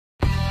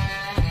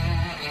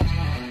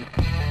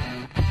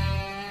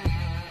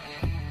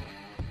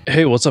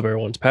Hey, what's up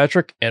everyone, it's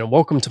Patrick, and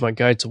welcome to my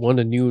guide to one of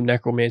the new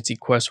Necromancy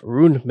quests,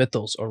 Rune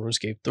Mythos on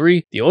RuneScape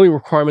 3. The only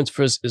requirements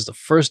for this is the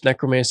first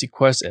Necromancy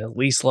quest and at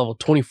least level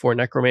 24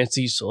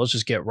 Necromancy, so let's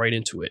just get right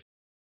into it.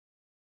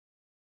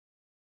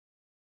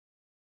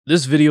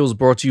 This video is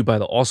brought to you by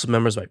the awesome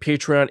members of my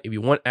Patreon. If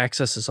you want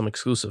access to some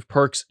exclusive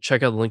perks,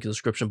 check out the link in the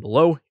description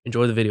below.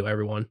 Enjoy the video,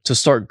 everyone. To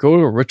start, go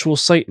to a ritual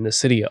site in the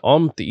city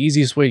of The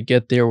easiest way to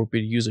get there would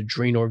be to use a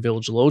Draenor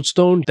Village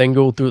lodestone, then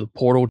go through the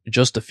portal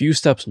just a few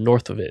steps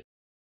north of it.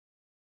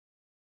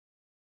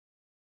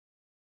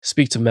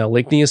 Speak to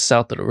Malignius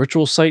south of the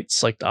ritual site,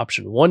 select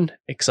option 1,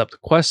 accept the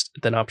quest,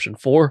 then option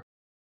 4.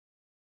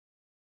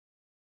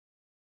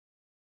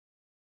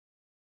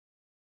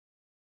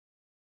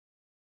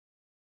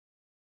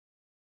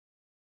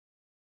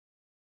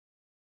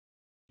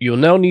 You'll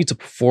now need to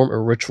perform a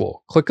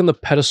ritual. Click on the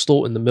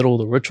pedestal in the middle of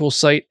the ritual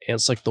site and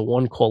select the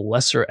one called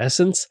Lesser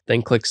Essence,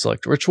 then click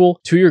Select Ritual.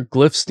 2 of your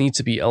glyphs need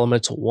to be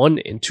Elemental 1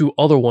 and 2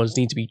 other ones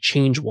need to be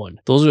Change 1.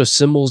 Those are the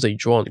symbols that you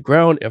draw on the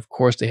ground, and of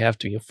course they have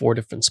to be in 4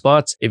 different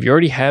spots. If you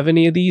already have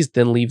any of these,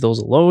 then leave those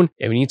alone.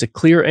 If you need to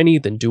clear any,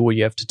 then do what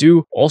you have to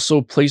do. Also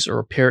place or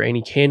repair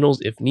any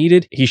candles if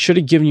needed. He should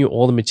have given you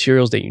all the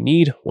materials that you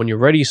need. When you're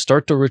ready,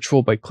 start the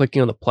ritual by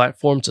clicking on the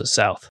platform to the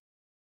south.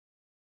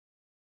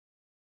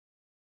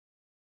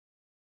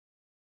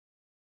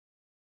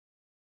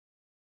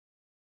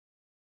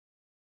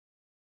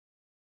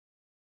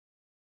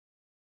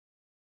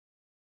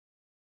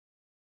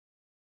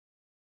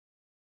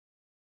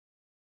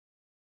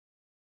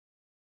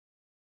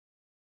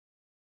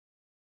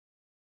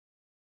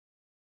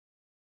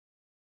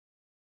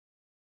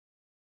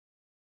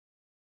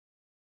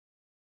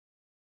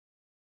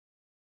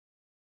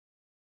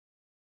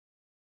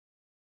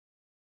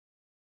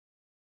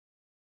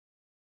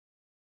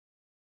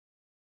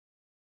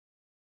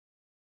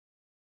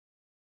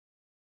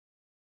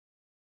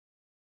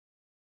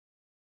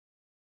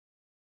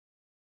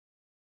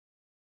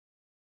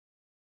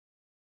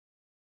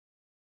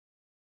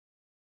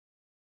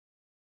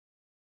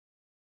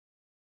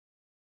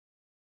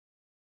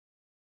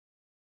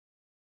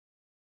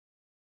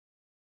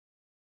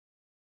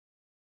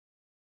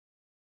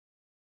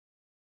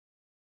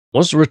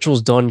 Once the ritual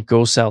is done,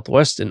 go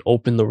southwest and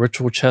open the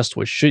ritual chest,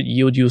 which should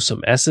yield you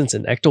some essence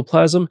and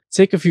ectoplasm.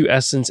 Take a few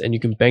essence and you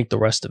can bank the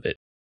rest of it.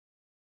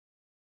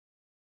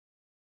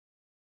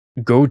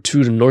 Go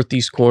to the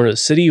northeast corner of the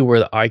city where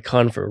the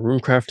icon for a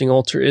runecrafting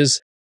altar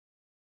is.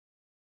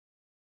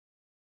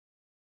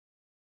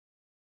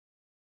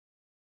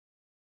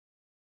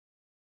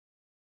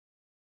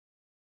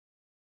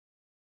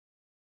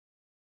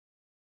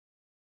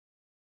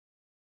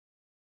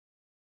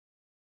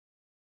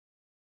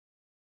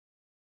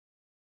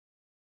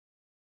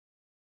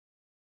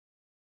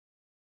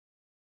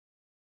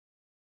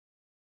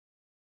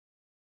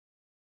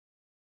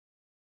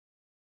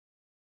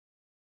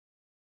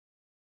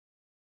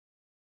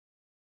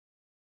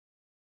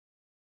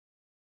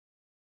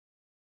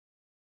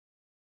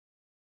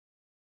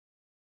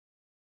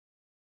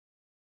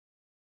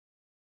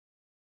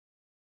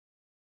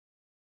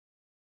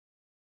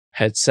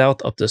 Head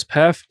south up this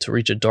path to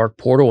reach a dark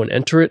portal and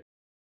enter it.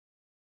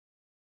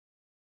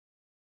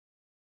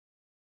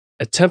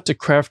 Attempt to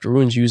craft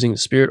runes using the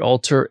spirit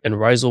altar and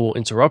Rizal will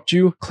interrupt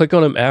you. Click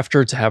on him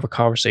after to have a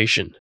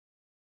conversation.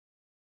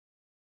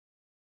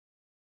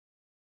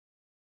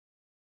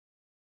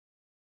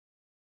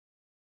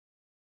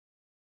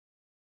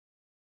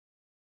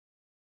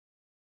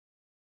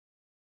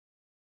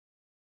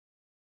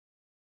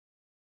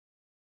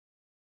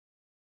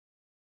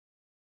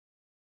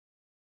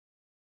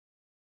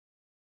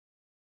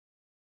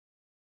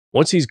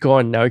 Once he's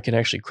gone, now you can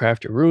actually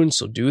craft your runes,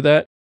 so do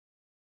that.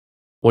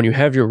 When you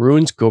have your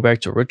runes, go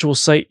back to a ritual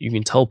site, you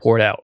can teleport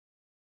out.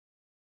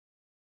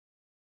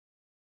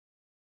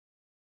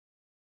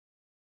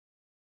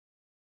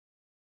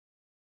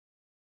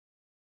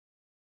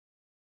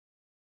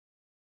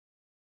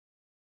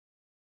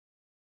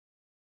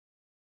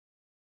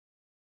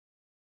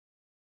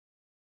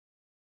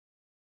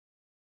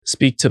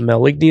 Speak to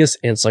Malignius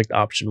and select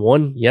option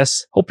 1,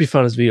 yes. Hope you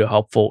found this video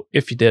helpful.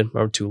 If you did,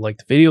 remember to like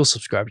the video,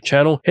 subscribe to the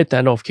channel, hit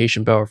that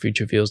notification bell for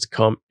future videos to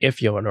come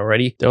if you haven't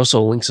already. There's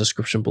also a link in the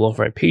description below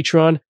for my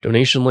Patreon,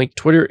 donation link,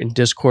 Twitter, and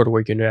Discord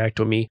where you can interact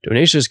with me.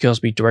 Donations can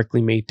also be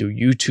directly made through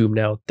YouTube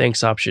now,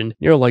 thanks option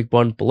near the like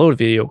button below the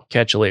video.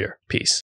 Catch you later. Peace.